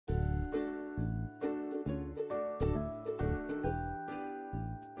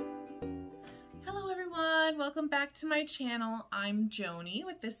welcome back to my channel. I'm Joni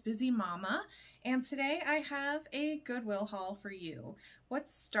with This Busy Mama, and today I have a Goodwill haul for you. What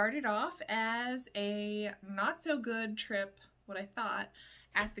started off as a not so good trip, what I thought,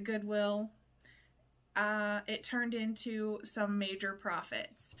 at the Goodwill, it turned into some major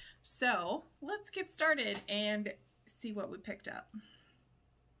profits. So let's get started and see what we picked up.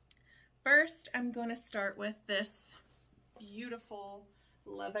 First, I'm going to start with this beautiful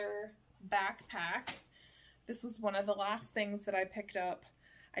leather backpack. This was one of the last things that I picked up.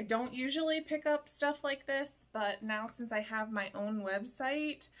 I don't usually pick up stuff like this, but now since I have my own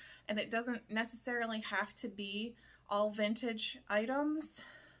website and it doesn't necessarily have to be all vintage items,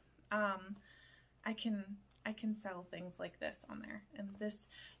 I can sell things like this on there. And this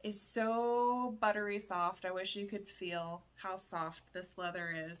is so buttery soft. I wish you could feel how soft this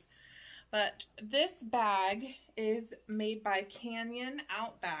leather is. But this bag is made by Canyon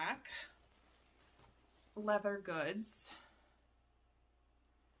Outback Leather Goods.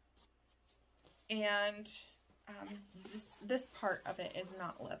 And this part of it is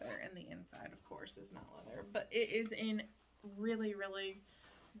not leather, and the inside, of course, is not leather. But it is in really, really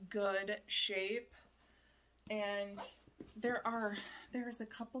good shape. And there's a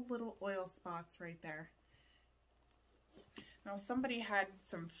couple little oil spots right there. Now somebody had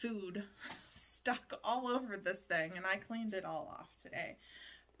some food stuck all over this thing and I cleaned it all off today,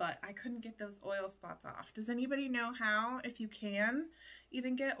 but I couldn't get those oil spots off. Does anybody know how, if you can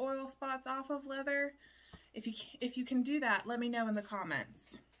even get oil spots off of leather? If you can do that, let me know in the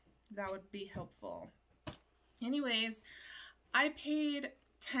comments. That would be helpful. Anyways, I paid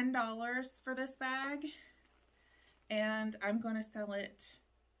 $10 for this bag and I'm going to sell it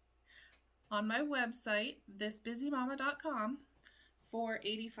on my website, thisbusymamallc, for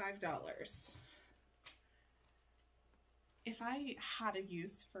 $85. If I had a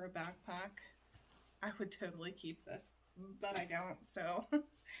use for a backpack, I would totally keep this, but I don't, so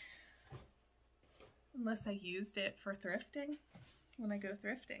unless I used it for thrifting, when I go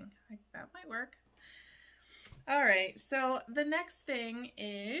thrifting, that might work. All right, so the next thing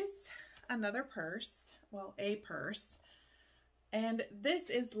is another purse, well, a purse. And this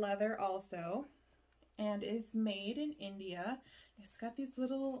is leather also, and it's made in India. It's got these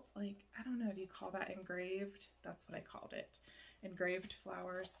little, like, I don't know, do you call that engraved? That's what I called it. Engraved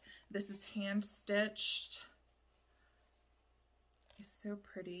flowers. This is hand stitched. It's so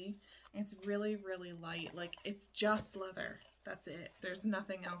pretty. And it's really, really light. Like, it's just leather. That's it. There's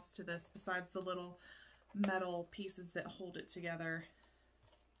nothing else to this besides the little metal pieces that hold it together.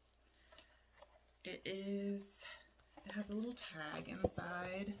 It has a little tag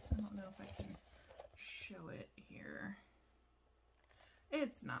inside. I don't know if I can show it here.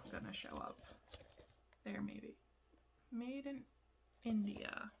 It's not going to show up. There, maybe. Made in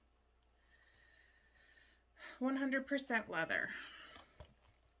India. 100% leather.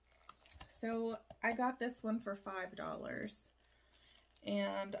 So I got this one for $5.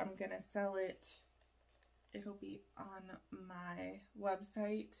 And I'm going to sell it. It'll be on my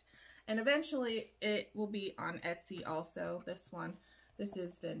website. And eventually it will be on Etsy also, this one. This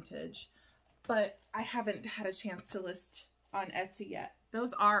is vintage. But I haven't had a chance to list on Etsy yet.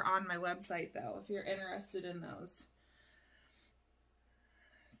 Those are on my website though, if you're interested in those.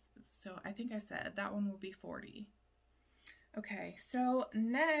 So I think I said that one will be $40. Okay, so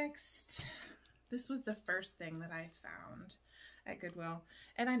next, this was the first thing that I found at Goodwill.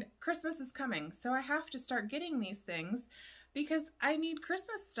 And Christmas is coming, so I have to start getting these things because I need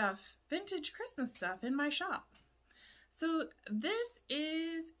Christmas stuff, vintage Christmas stuff in my shop. So this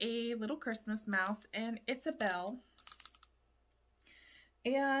is a little Christmas mouse, and it's a bell,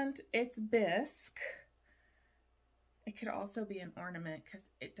 and it's bisque. It could also be an ornament because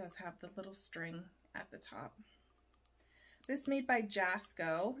it does have the little string at the top. This is made by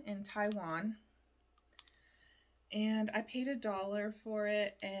Jasco in Taiwan. And I paid $1 for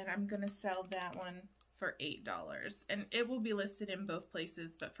it, and I'm going to sell that one for $8. And it will be listed in both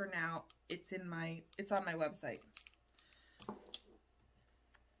places, but for now, it's on my website.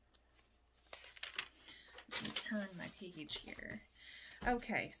 Let me turn my page here.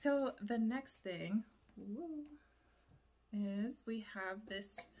 Okay, so the next thing is we have this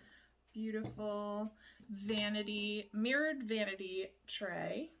beautiful mirrored vanity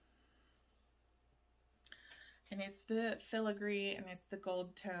tray. And it's the filigree and it's the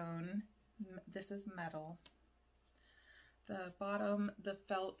gold tone. This is metal. The bottom, the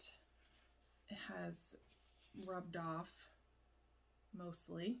felt has rubbed off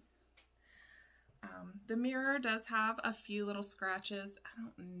mostly. The mirror does have a few little scratches. I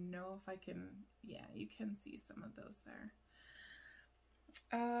don't know if I can, yeah, you can see some of those there.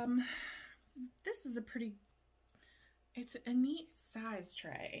 This is a pretty it's a neat size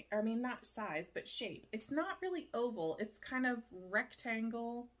tray. I mean, not size, but shape. It's not really oval. It's kind of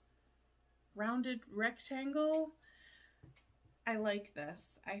rectangle, rounded rectangle. I like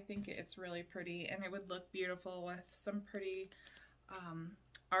this. I think it's really pretty, and it would look beautiful with some pretty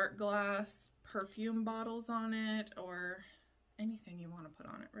art glass perfume bottles on it, or anything you want to put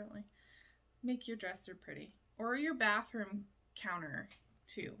on it, really. Make your dresser pretty. Or your bathroom counter,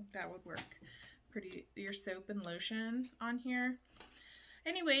 too. That would work. Pretty, your soap and lotion on here.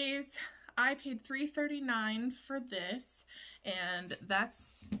 Anyways, I paid $3.39 for this, and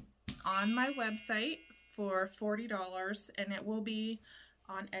that's on my website for $40, and it will be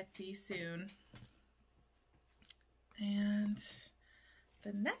on Etsy soon. And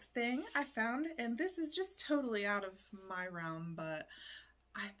the next thing I found, and this is just totally out of my realm, but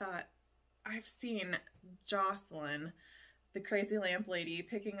I thought, I've seen Jocelyn, the crazy lamp lady,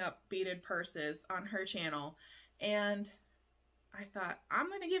 picking up beaded purses on her channel, and I thought, I'm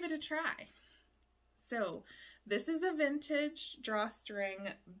gonna give it a try. So this is a vintage drawstring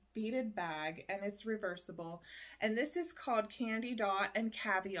beaded bag, and it's reversible, and this is called Candy Dot and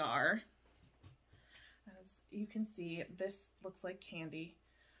Caviar. As you can see, this looks like candy.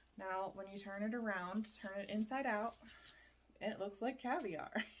 Now when you turn it around, turn it inside out, it looks like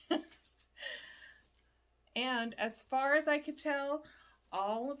caviar. And as far as I could tell,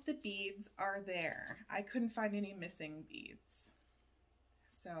 all of the beads are there. I couldn't find any missing beads.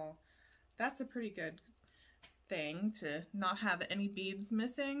 So that's a pretty good thing, to not have any beads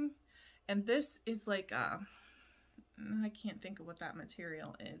missing. And this is like a, I can't think of what that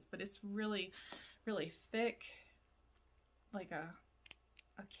material is, but it's really, really thick, like a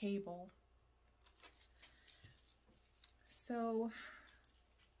cable. So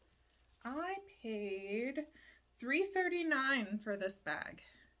I paid $3.39 for this bag,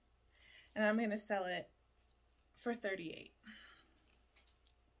 and I'm going to sell it for $38.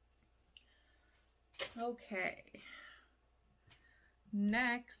 Okay,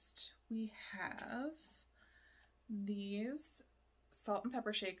 next we have these salt and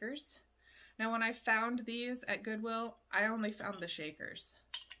pepper shakers. Now when I found these at Goodwill, I only found the shakers.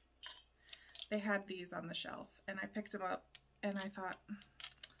 They had these on the shelf, and I picked them up, and I thought,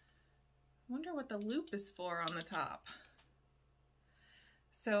 wonder what the loop is for on the top.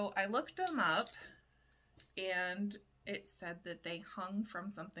 So I looked them up, and it said that they hung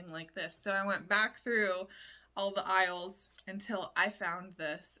from something like this. So I went back through all the aisles until I found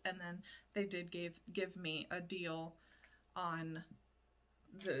this, and then they did give me a deal on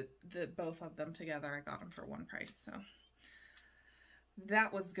the both of them together. I got them for one price, so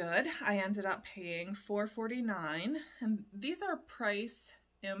that was good. I ended up paying $4.49, and these are price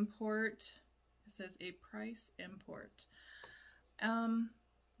import. It says a price import.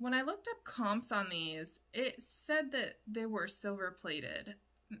 When I looked up comps on these, it said that they were silver plated.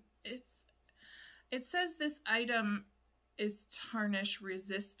 It says this item is tarnish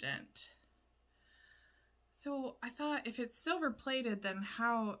resistant. So I thought, if it's silver plated, then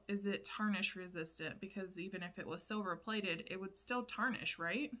how is it tarnish resistant? Because even if it was silver plated, it would still tarnish,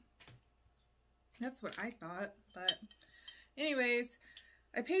 right? That's what I thought. But anyways,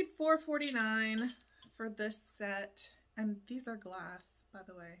 I paid $4.49 for this set. And these are glass, by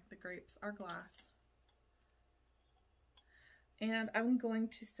the way. The grapes are glass. And I'm going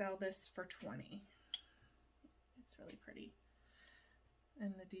to sell this for $20. It's really pretty.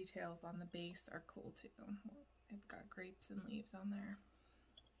 And the details on the base are cool too. They've got grapes and leaves on there.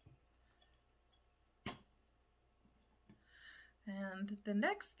 And the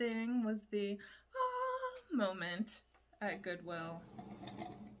next thing was the moment at Goodwill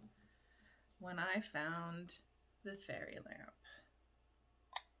when I found the fairy lamp.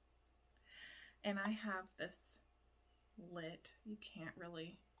 And I have this lit. You can't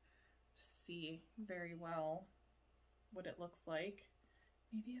really see very well what it looks like.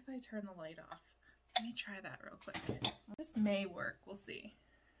 Maybe if I turn the light off. Let me try that real quick. This may work. We'll see.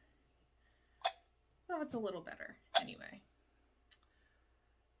 Well, it's a little better anyway.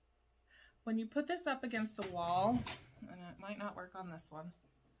 When you put this up against the wall, and it might not work on this one,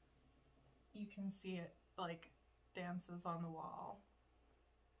 you can see it like dances on the wall.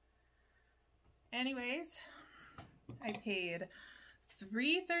 Anyways, I paid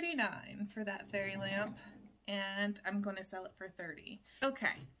 $3.39 for that fairy lamp, and I'm going to sell it for $30. Okay,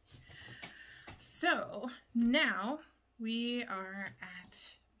 so now we are at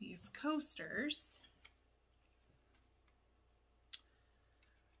these coasters.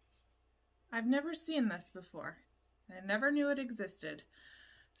 I've never seen this before. I never knew it existed.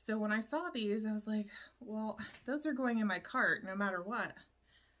 So when I saw these, I was like, well, those are going in my cart no matter what.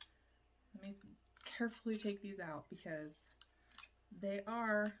 Let me carefully take these out because they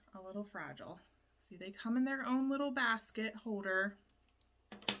are a little fragile. See, they come in their own little basket holder.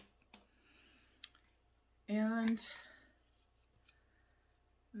 And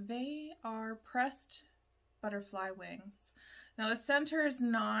they are pressed butterfly wings. Now the center is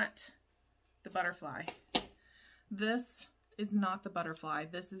not the butterfly. This is not the butterfly.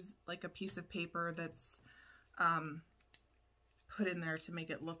 This is like a piece of paper that's put in there to make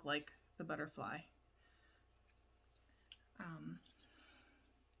it look like the butterfly.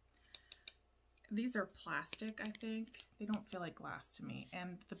 These are plastic, I think. They don't feel like glass to me.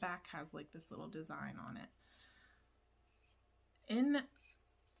 And the back has like this little design on it. In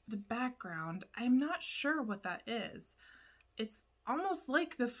the background, I'm not sure what that is. It's almost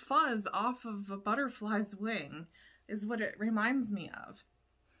like the fuzz off of a butterfly's wing is what it reminds me of.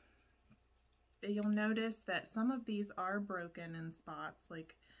 You'll notice that some of these are broken in spots,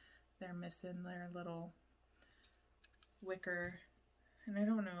 like they're missing their little wicker. And I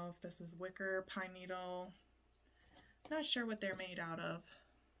don't know if this is wicker, pine needle. Not sure what they're made out of.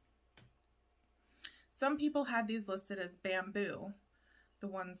 Some people had these listed as bamboo. The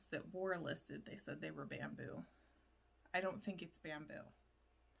ones that were listed, they said they were bamboo. I don't think it's bamboo.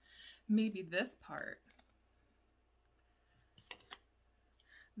 Maybe this part.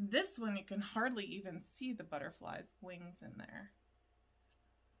 This one, you can hardly even see the butterfly's wings in there.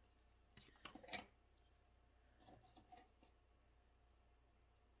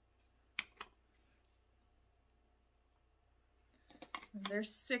 And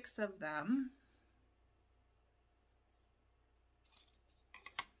there's 6 of them.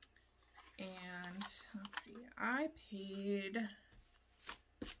 And let's see, I paid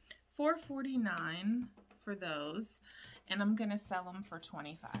 $4.49 for those, and I'm gonna sell them for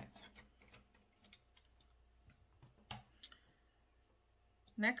 $25.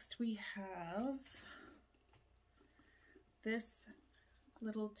 Next we have this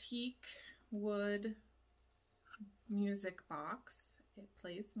little teak wood music box. It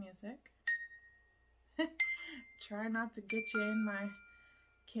plays music. Try not to get you in my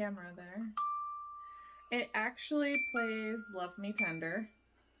camera there. It actually plays Love Me Tender.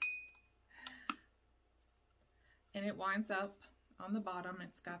 And it winds up on the bottom.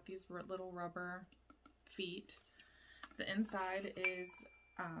 It's got these little rubber feet. The inside is,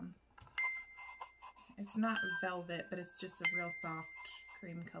 it's not velvet, but it's just a real soft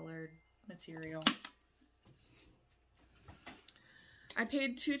cream colored material. I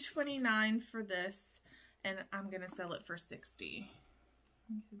paid $2.29 for this, and I'm gonna sell it for $60.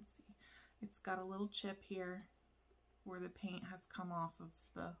 You can see it's got a little chip here where the paint has come off of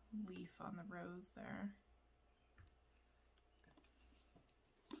the leaf on the rose there.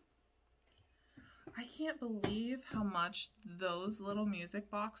 I can't believe how much those little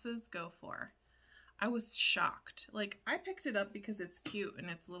music boxes go for. I was shocked. Like, I picked it up because it's cute and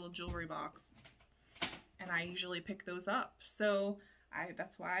it's a little jewelry box, and I usually pick those up, so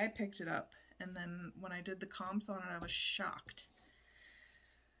that's why I picked it up. And then when I did the comps on it, I was shocked.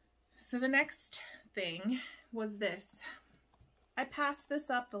 So the next thing was this. I passed this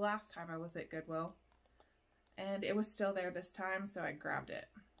up the last time I was at Goodwill, and it was still there this time, so I grabbed it.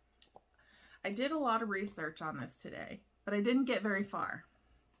 I did a lot of research on this today, but I didn't get very far.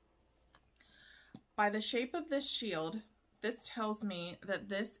 By the shape of this shield, this tells me that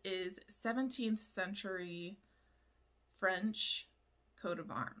this is 17th century French coat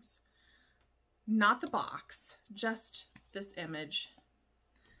of arms. Not the box, just this image.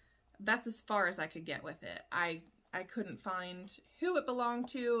 That's as far as I could get with it. I couldn't find who it belonged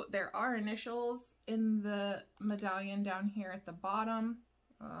to. There are initials in the medallion down here at the bottom.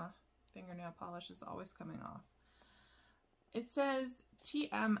 Fingernail polish is always coming off. It says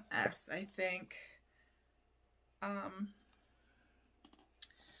TMS, I think.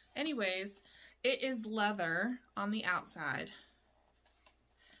 Anyways, it is leather on the outside.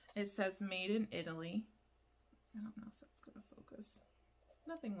 It says made in Italy. I don't know if that's going to focus.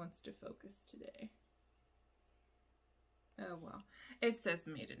 Nothing wants to focus today. Oh well. It says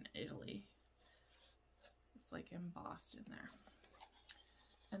made in Italy. It's like embossed in there.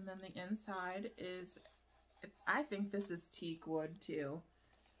 And then the inside is, I think this is teak wood too.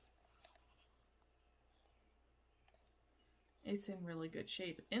 It's in really good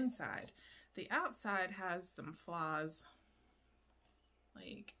shape inside. The outside has some flaws,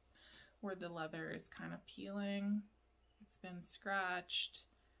 like where the leather is kind of peeling. It's been scratched.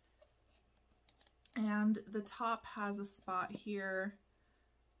 And the top has a spot here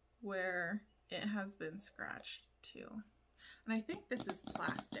where it has been scratched too. And I think this is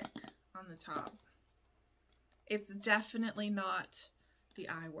plastic on the top. It's definitely not the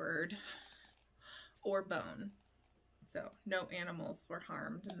I word. or bone. So no animals were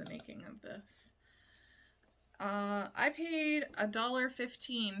harmed in the making of this. I paid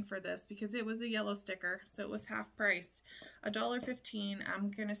 $1.15 for this because it was a yellow sticker, so it was half price. $1.15. I'm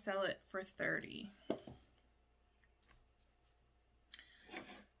gonna sell it for $30.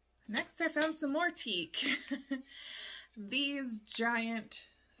 Next, I found some more teak. These giant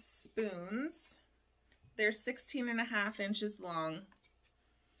spoons. They're 16.5 inches long.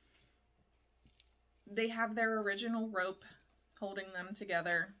 They have their original rope holding them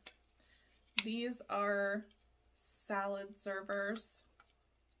together. These are salad servers.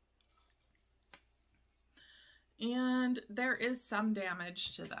 And there is some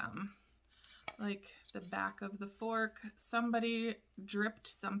damage to them. Like the back of the fork, somebody dripped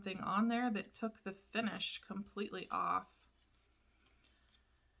something on there that took the finish completely off.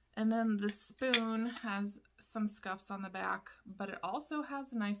 And then the spoon has some scuffs on the back, but it also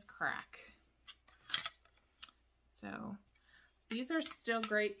has a nice crack. So these are still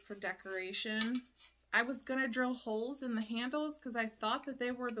great for decoration. I was gonna drill holes in the handles because I thought that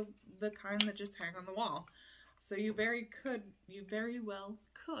they were the kind that just hang on the wall. So you very well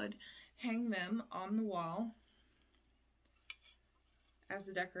could hang them on the wall as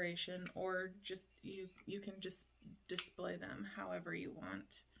a decoration, or just you can just display them however you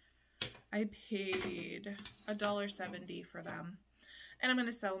want. I paid $1.70 for them, and I'm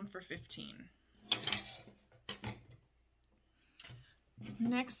gonna sell them for $15.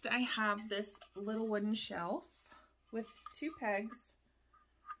 Next, I have this little wooden shelf with 2 pegs.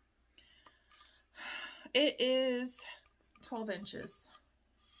 It is 12 inches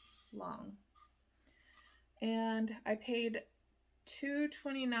long, and I paid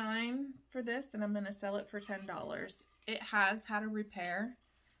 $2.29 for this, and I'm going to sell it for $10. It has had a repair.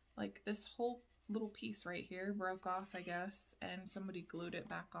 Like, this whole little piece right here broke off, I guess, and somebody glued it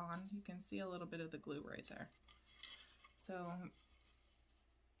back on. You can see a little bit of the glue right there. So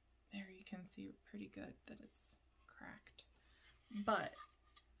there you can see pretty good that it's cracked, but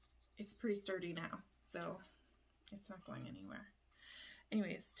it's pretty sturdy now, so it's not going anywhere.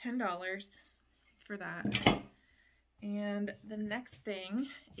 Anyways, $10 for that. And the next thing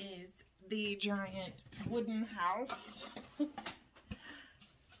is the giant wooden house.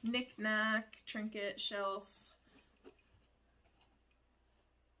 Knick-knack, trinket, shelf.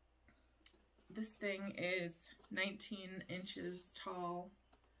 This thing is 19 inches tall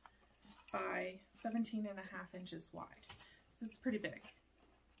by 17.5 inches wide. So it's pretty big,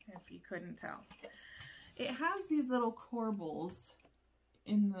 if you couldn't tell. It has these little corbels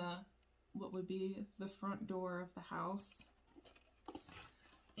in the, what would be the front door of the house.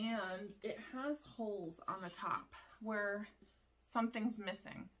 And it has holes on the top where something's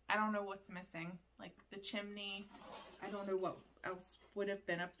missing. I don't know what's missing. Like the chimney, I don't know what else would have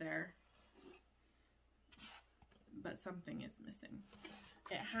been up there, but something is missing.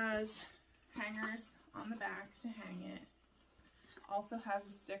 It has hangers on the back to hang it. Also has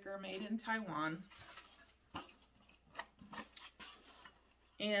a sticker made in Taiwan.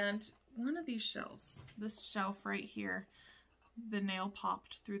 And one of these shelves, this shelf right here, the nail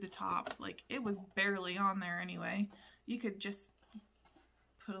popped through the top. Like, it was barely on there anyway. You could just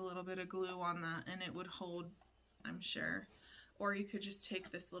put a little bit of glue on that and it would hold, I'm sure. Or you could just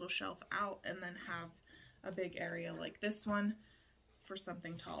take this little shelf out and then have a big area like this one for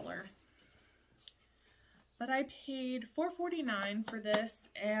something taller. But I paid $4.49 for this,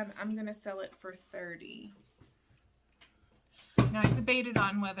 and I'm gonna sell it for $30. Now, I debated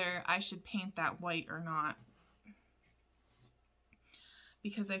on whether I should paint that white or not,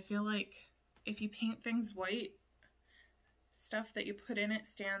 because I feel like if you paint things white, stuff that you put in it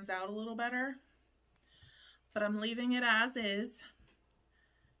stands out a little better. But I'm leaving it as is,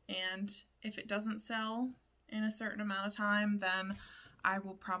 and if it doesn't sell in a certain amount of time, then I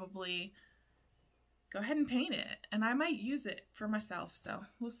will probably go ahead and paint it, and I might use it for myself, so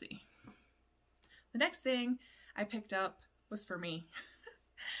we'll see. The next thing I picked up was for me.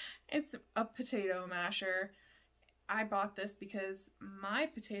 It's a potato masher. I bought this because my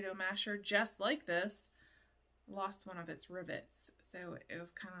potato masher, just like this, lost one of its rivets, so it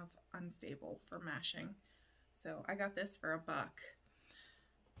was kind of unstable for mashing. So I got this for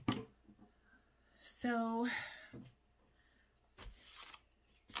 $1. So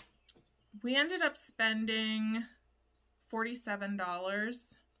we ended up spending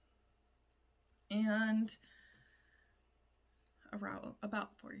 $47 and around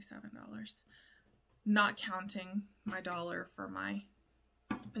about $47, not counting my $1 for my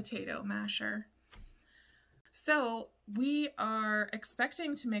potato masher. So we are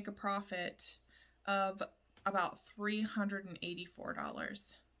expecting to make a profit of about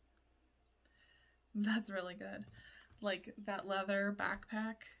 $384. That's really good. Like, that leather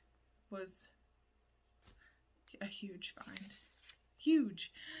backpack was a huge find.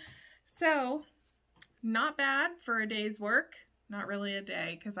 Huge. So, not bad for a day's work. Not really a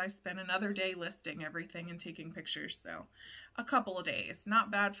day, because I spent another day listing everything and taking pictures. So, a couple of days.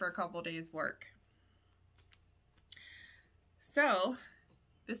 Not bad for a couple of days' work. So,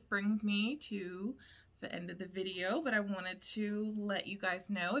 this brings me to the end of the video, but I wanted to let you guys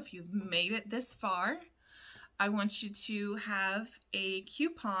know, if you've made it this far, I want you to have a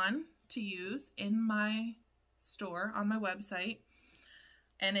coupon to use in my store on my website,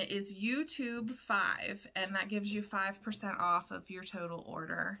 and it is YouTube5, and that gives you 5% off of your total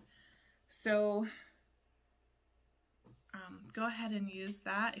order. So go ahead and use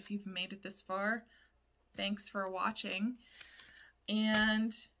that if you've made it this far. Thanks for watching,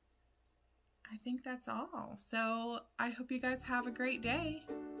 and I think that's all. So I hope you guys have a great day.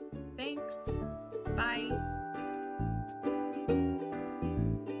 Thanks. Bye.